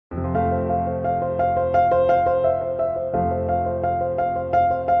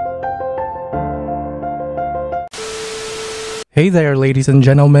Hey there, ladies and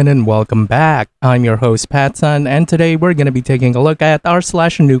gentlemen, and welcome back. I'm your host, Pattsun, and today we're gonna be taking a look at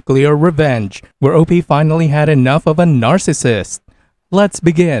r/nuclear revenge, where OP finally had enough of a narcissist. Let's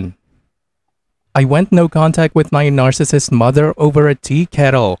begin. I went no contact with my narcissist mother over a tea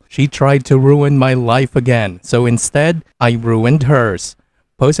kettle. She tried to ruin my life again, so instead, I ruined hers.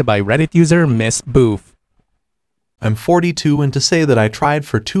 Posted by Reddit user Miss Boof. I'm 42, and to say that I tried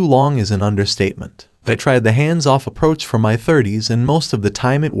for too long is an understatement. I tried the hands-off approach for my 30s, and most of the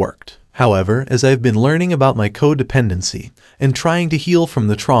time it worked. However, as I've been learning about my codependency and trying to heal from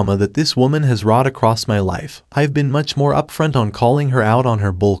the trauma that this woman has wrought across my life, I've been much more upfront on calling her out on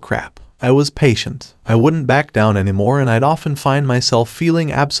her bullcrap. I was patient. I wouldn't back down anymore, and I'd often find myself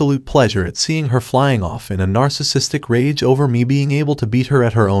feeling absolute pleasure at seeing her flying off in a narcissistic rage over me being able to beat her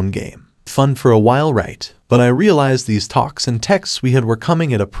at her own game. Fun for a while, right? But I realized these talks and texts we had were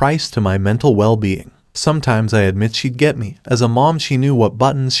coming at a price to my mental well-being. Sometimes I admit she'd get me. As a mom, she knew what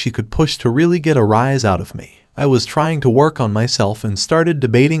buttons she could push to really get a rise out of me. I was trying to work on myself and started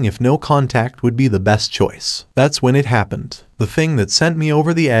debating if no contact would be the best choice. That's when it happened. The thing that sent me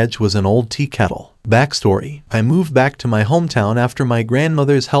over the edge was an old tea kettle. Backstory: I moved back to my hometown after my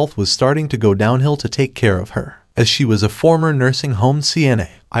grandmother's health was starting to go downhill to take care of her. As she was a former nursing home CNA,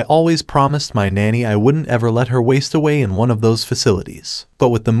 I always promised my nanny I wouldn't ever let her waste away in one of those facilities. But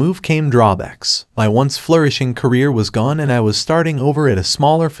with the move came drawbacks. My once flourishing career was gone, and I was starting over at a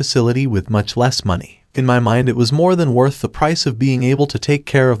smaller facility with much less money. In my mind, it was more than worth the price of being able to take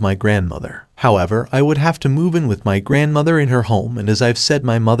care of my grandmother. However, I would have to move in with my grandmother in her home, and as I've said,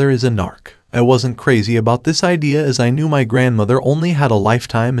 my mother is a narc. I wasn't crazy about this idea, as I knew my grandmother only had a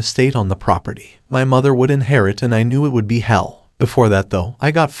lifetime estate on the property my mother would inherit, and I knew it would be hell. Before that though,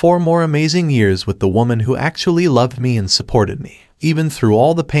 I got 4 more amazing years with the woman who actually loved me and supported me, even through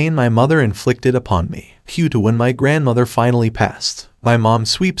all the pain my mother inflicted upon me. Cue to when my grandmother finally passed. My mom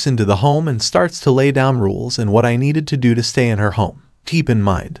sweeps into the home and starts to lay down rules and what I needed to do to stay in her home. Keep in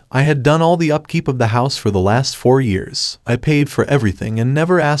mind, I had done all the upkeep of the house for the last 4 years. I paid for everything and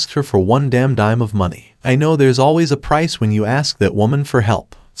never asked her for one damn dime of money. I know there's always a price when you ask that woman for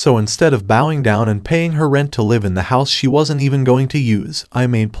help. So instead of bowing down and paying her rent to live in the house she wasn't even going to use, I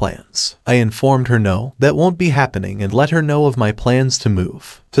made plans. I informed her no, that won't be happening, and let her know of my plans to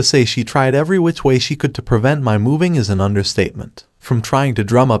move. To say she tried every which way she could to prevent my moving is an understatement. From trying to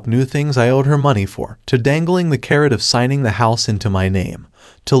drum up new things I owed her money for, to dangling the carrot of signing the house into my name,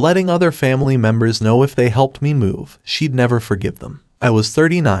 to letting other family members know if they helped me move, she'd never forgive them. I was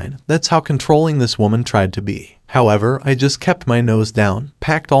 39, that's how controlling this woman tried to be. However, I just kept my nose down,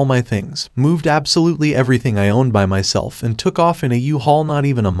 packed all my things, moved absolutely everything I owned by myself, and took off in a U-Haul not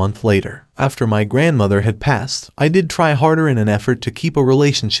even a month later. After my grandmother had passed, I did try harder in an effort to keep a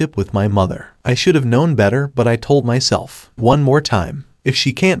relationship with my mother. I should have known better, but I told myself, one more time, if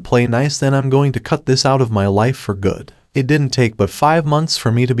she can't play nice, then I'm going to cut this out of my life for good. It didn't take but 5 months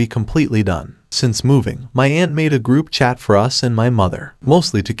for me to be completely done. Since moving, my aunt made a group chat for us and my mother,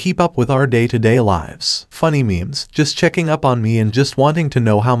 mostly to keep up with our day-to-day lives. Funny memes, just checking up on me and just wanting to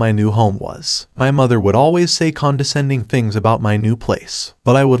know how my new home was. My mother would always say condescending things about my new place,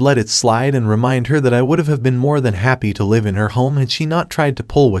 but I would let it slide and remind her that I would have been more than happy to live in her home had she not tried to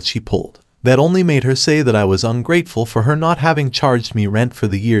pull what she pulled. That only made her say that I was ungrateful for her not having charged me rent for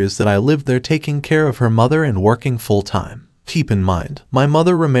the years that I lived there taking care of her mother and working full-time. Keep in mind, my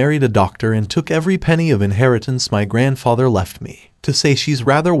mother remarried a doctor and took every penny of inheritance my grandfather left me. To say she's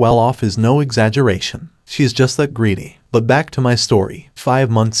rather well off is no exaggeration. She's just that greedy. But back to my story. 5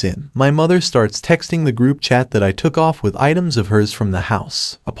 months in, my mother starts texting the group chat that I took off with items of hers from the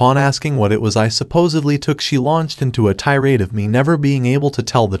house. Upon asking what it was I supposedly took, she launched into a tirade of me never being able to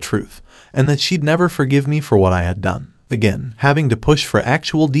tell the truth, and that she'd never forgive me for what I had done. Again, having to push for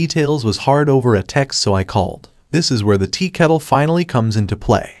actual details was hard over a text, so I called. This is where the tea kettle finally comes into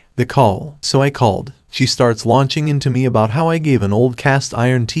play. The call. So I called. She starts launching into me about how I gave an old cast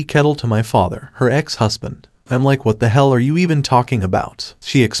iron tea kettle to my father, her ex-husband. I'm like, what the hell are you even talking about?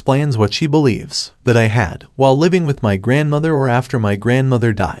 She explains what she believes that I had, while living with my grandmother or after my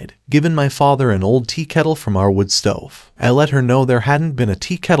grandmother died, given my father an old tea kettle from our wood stove. I let her know there hadn't been a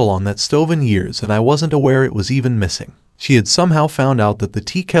tea kettle on that stove in years, and I wasn't aware it was even missing. She had somehow found out that the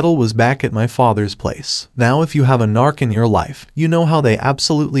tea kettle was back at my father's place. Now, if you have a narc in your life, you know how they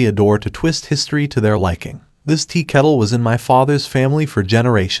absolutely adore to twist history to their liking. This tea kettle was in my father's family for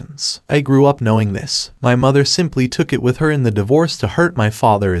generations. I grew up knowing this. My mother simply took it with her in the divorce to hurt my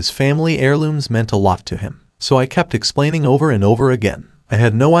father, as family heirlooms meant a lot to him. So I kept explaining over and over again. I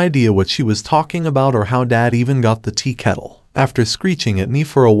had no idea what she was talking about or how Dad even got the tea kettle. After screeching at me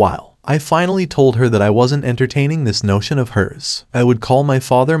for a while, I finally told her that I wasn't entertaining this notion of hers. I would call my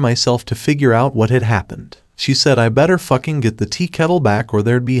father myself to figure out what had happened. She said I better fucking get the tea kettle back or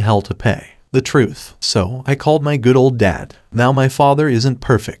there'd be hell to pay. The truth. So, I called my good old dad. Now my father isn't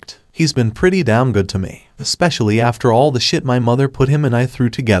perfect. He's been pretty damn good to me, especially after all the shit my mother put him and I through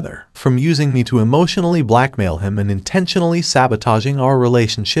together. From using me to emotionally blackmail him and intentionally sabotaging our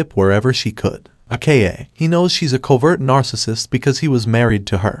relationship wherever she could. AKA, he knows she's a covert narcissist because he was married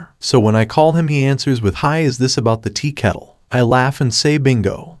to her. So when I call him he answers with, "Hi, is this about the tea kettle?" I laugh and say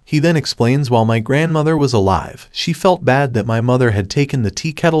bingo. He then explains while my grandmother was alive, she felt bad that my mother had taken the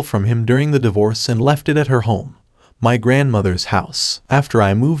tea kettle from him during the divorce and left it at her home, my grandmother's house. After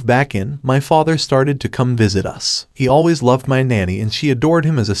I moved back in, my father started to come visit us. He always loved my nanny and she adored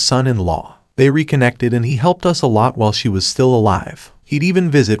him as a son-in-law. They reconnected and he helped us a lot while she was still alive. He'd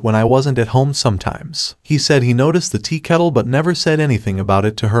even visit when I wasn't at home sometimes. He said he noticed the tea kettle but never said anything about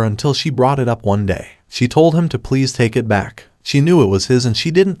it to her until she brought it up one day. She told him to please take it back. She knew it was his and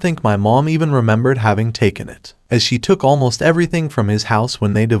she didn't think my mom even remembered having taken it, as she took almost everything from his house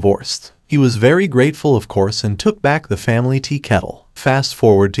when they divorced. He was very grateful of course and took back the family tea kettle. Fast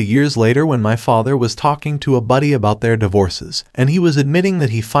forward to years later when my father was talking to a buddy about their divorces, and he was admitting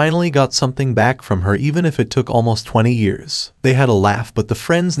that he finally got something back from her even if it took almost 20 years. They had a laugh, but the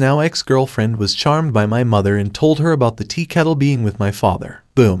friend's now ex-girlfriend was charmed by my mother and told her about the tea kettle being with my father.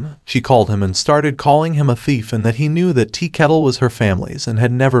 Boom. She called him and started calling him a thief and that he knew that tea kettle was her family's and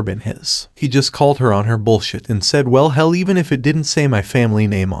had never been his. He just called her on her bullshit and said, well hell, even if it didn't say my family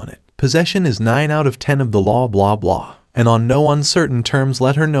name on it, possession is 9 out of 10 of the law blah blah. And on no uncertain terms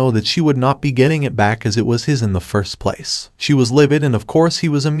let her know that she would not be getting it back as it was his in the first place. She was livid and of course he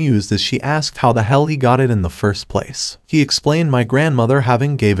was amused as she asked how the hell he got it in the first place. He explained my grandmother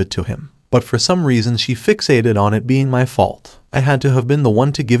having gave it to him, but for some reason she fixated on it being my fault. I had to have been the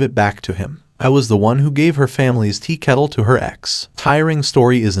one to give it back to him. I was the one who gave her family's tea kettle to her ex. Tiring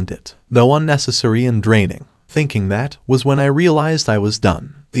story, isn't it? Though unnecessary and draining. Thinking that was when I realized I was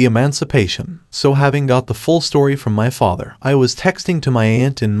done. The emancipation. So having got the full story from my father, I was texting to my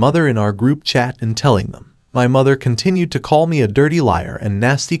aunt and mother in our group chat and telling them. My mother continued to call me a dirty liar and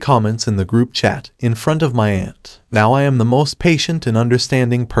nasty comments in the group chat in front of my aunt. Now I am the most patient and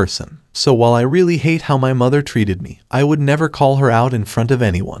understanding person. So while I really hate how my mother treated me, I would never call her out in front of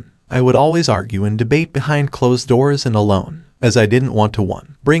anyone. I would always argue and debate behind closed doors and alone, as I didn't want to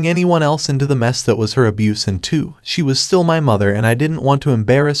 1. Bring anyone else into the mess that was her abuse, and 2. She was still my mother and I didn't want to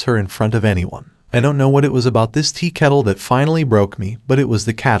embarrass her in front of anyone. I don't know what it was about this tea kettle that finally broke me, but it was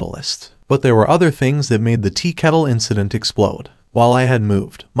the catalyst. But there were other things that made the tea kettle incident explode. While I had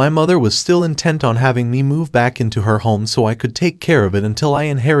moved, my mother was still intent on having me move back into her home so I could take care of it until I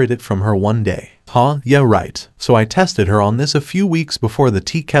inherit it from her one day. Huh? Yeah, right. So I tested her on this a few weeks before the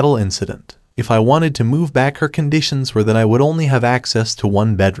tea kettle incident. If I wanted to move back, her conditions were that I would only have access to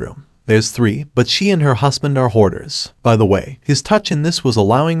 1 bedroom. There's 3, but she and her husband are hoarders. By the way, his touch in this was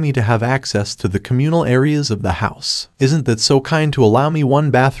allowing me to have access to the communal areas of the house. Isn't that so kind to allow me 1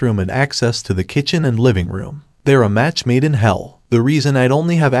 bathroom and access to the kitchen and living room? They're a match made in hell. The reason I'd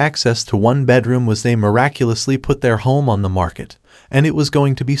only have access to 1 bedroom was they miraculously put their home on the market, and it was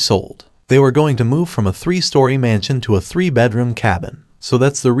going to be sold. They were going to move from a 3-story mansion to a 3-bedroom cabin. So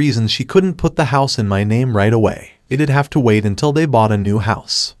that's the reason she couldn't put the house in my name right away. It'd have to wait until they bought a new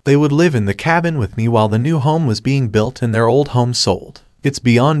house. They would live in the cabin with me while the new home was being built and their old home sold. It's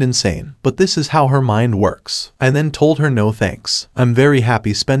beyond insane, but this is how her mind works. I then told her no thanks. I'm very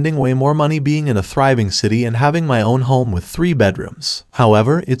happy spending way more money being in a thriving city and having my own home with 3 bedrooms.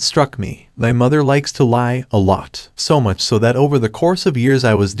 However, it struck me. My mother likes to lie a lot. So much so that over the course of years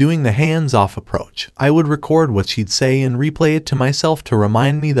I was doing the hands-off approach. I would record what she'd say and replay it to myself to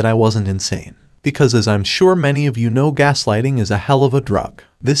remind me that I wasn't insane. Because as I'm sure many of you know, gaslighting is a hell of a drug.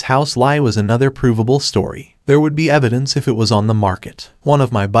 This house lie was another provable story. There would be evidence if it was on the market. One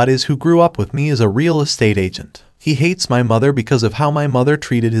of my buddies who grew up with me is a real estate agent. He hates my mother because of how my mother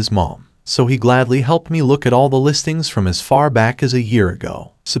treated his mom. So he gladly helped me look at all the listings from as far back as a year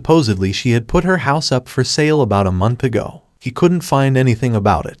ago. Supposedly she had put her house up for sale about a month ago. He couldn't find anything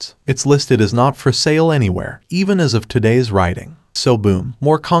about it. It's listed as not for sale anywhere, even as of today's writing. So boom,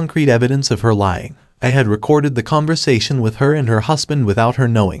 more concrete evidence of her lying. I had recorded the conversation with her and her husband without her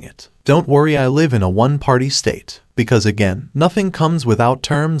knowing it. Don't worry, I live in a one-party state. Because again, nothing comes without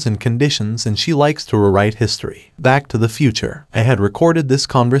terms and conditions, and she likes to rewrite history. Back to the Future. I had recorded this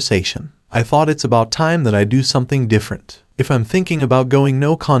conversation. I thought it's about time that I do something different. If I'm thinking about going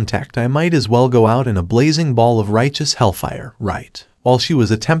no contact, I might as well go out in a blazing ball of righteous hellfire, right? While she was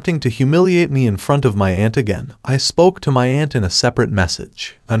attempting to humiliate me in front of my aunt again, I spoke to my aunt in a separate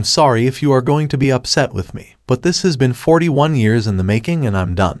message. I'm sorry if you are going to be upset with me, but this has been 41 years in the making and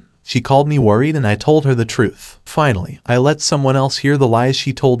I'm done. She called me worried and I told her the truth. Finally, I let someone else hear the lies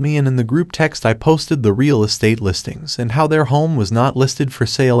she told me, and in the group text I posted the real estate listings and how their home was not listed for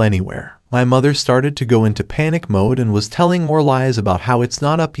sale anywhere. My mother started to go into panic mode and was telling more lies about how it's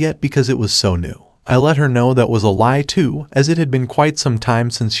not up yet because it was so new. I let her know that was a lie too, as it had been quite some time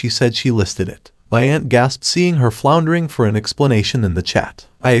since she said she listed it. My aunt gasped, seeing her floundering for an explanation in the chat.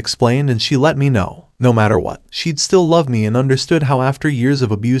 I explained and she let me know, no matter what, she'd still love me, and understood how after years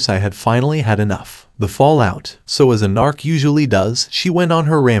of abuse I had finally had enough. The fallout. So as a narc usually does, she went on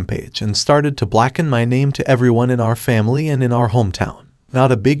her rampage and started to blacken my name to everyone in our family and in our hometown.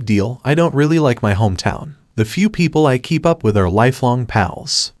 Not a big deal, I don't really like my hometown. The few people I keep up with are lifelong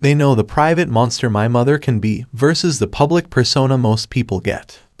pals. They know the private monster my mother can be versus the public persona most people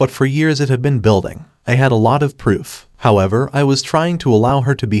get. But for years it had been building. I had a lot of proof. However, I was trying to allow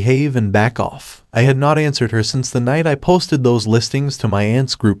her to behave and back off. I had not answered her since the night I posted those listings to my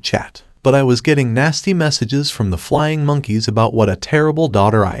aunt's group chat. But I was getting nasty messages from the flying monkeys about what a terrible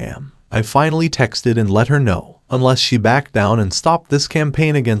daughter I am. I finally texted and let her know, unless she backed down and stopped this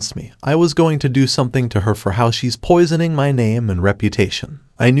campaign against me, I was going to do something to her for how she's poisoning my name and reputation.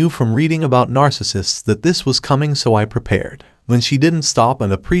 I knew from reading about narcissists that this was coming, so I prepared. When she didn't stop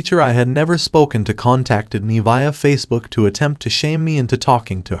and a preacher I had never spoken to contacted me via Facebook to attempt to shame me into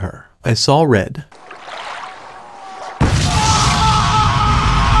talking to her, I saw red.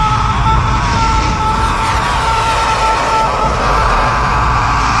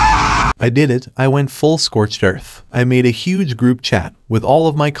 I did it. I went full scorched earth. I made a huge group chat with all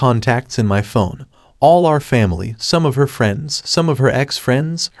of my contacts in my phone, all our family, some of her friends, some of her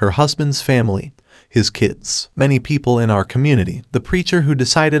ex-friends, her husband's family, his kids, many people in our community, the preacher who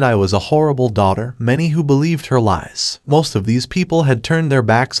decided I was a horrible daughter, many who believed her lies. Most of these people had turned their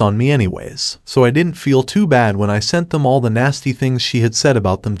backs on me anyways, so I didn't feel too bad when I sent them all the nasty things she had said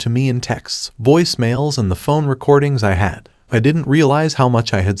about them to me in texts, voicemails, and the phone recordings I had. I didn't realize how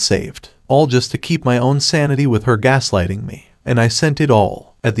much I had saved, all just to keep my own sanity with her gaslighting me. And I sent it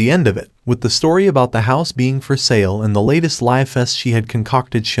all. At the end of it, with the story about the house being for sale and the latest lie fest she had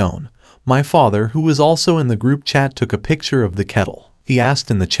concocted shown, my father, who was also in the group chat, took a picture of the kettle. He asked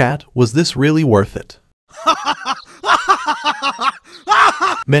in the chat, "Was this really worth it?"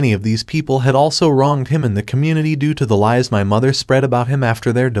 Many of these people had also wronged him in the community due to the lies my mother spread about him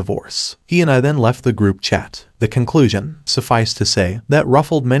after their divorce. He and I then left the group chat. The conclusion, suffice to say, that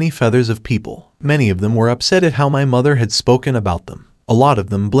ruffled many feathers of people. Many of them were upset at how my mother had spoken about them. A lot of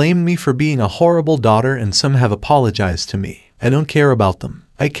them blamed me for being a horrible daughter, and some have apologized to me. I don't care about them.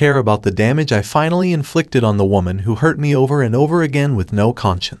 I care about the damage I finally inflicted on the woman who hurt me over and over again with no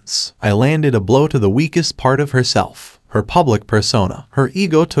conscience. I landed a blow to the weakest part of herself. Her public persona. Her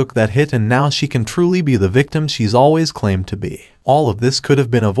ego took that hit, and now she can truly be the victim she's always claimed to be. All of this could have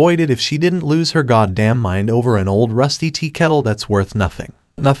been avoided if she didn't lose her goddamn mind over an old rusty tea kettle that's worth nothing.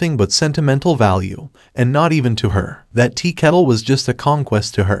 Nothing but sentimental value, and not even to her. That tea kettle was just a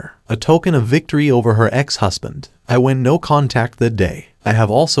conquest to her, a token of victory over her ex-husband. I went no contact that day. I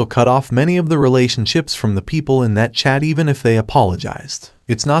have also cut off many of the relationships from the people in that chat, even if they apologized.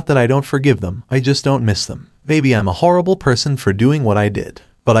 It's not that I don't forgive them, I just don't miss them. Maybe I'm a horrible person for doing what I did,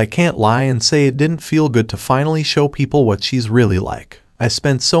 but I can't lie and say it didn't feel good to finally show people what she's really like. I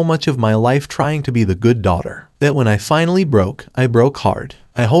spent so much of my life trying to be the good daughter, that when I finally broke, I broke hard.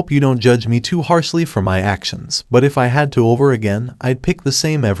 I hope you don't judge me too harshly for my actions, but if I had to over again, I'd pick the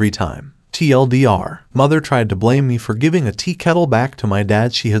same every time. TLDR, Mother tried to blame me for giving a tea kettle back to my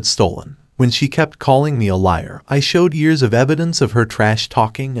dad she had stolen. When she kept calling me a liar, I showed years of evidence of her trash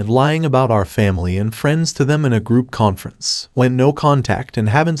talking and lying about our family and friends to them in a group conference. Went no contact and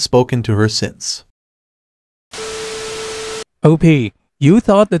haven't spoken to her since. OP, you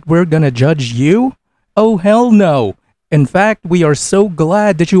thought that we're gonna judge you? Oh hell no! In fact, we are so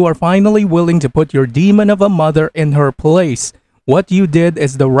glad that you are finally willing to put your demon of a mother in her place. What you did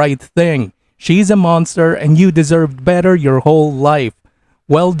is the right thing. She's a monster and you deserved better your whole life.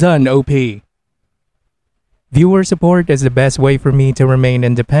 Well done, OP. Viewer support is the best way for me to remain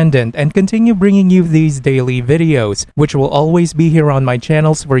independent and continue bringing you these daily videos, which will always be here on my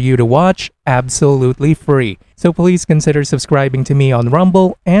channels for you to watch absolutely free. So please consider subscribing to me on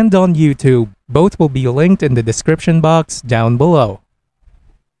Rumble and on YouTube. Both will be linked in the description box down below.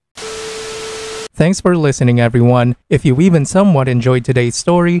 Thanks for listening, everyone. If you even somewhat enjoyed today's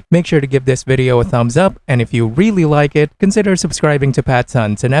story, make sure to give this video a thumbs up, and if you really like it, consider subscribing to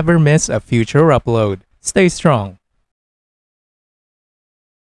PattSun to never miss a future upload. Stay strong.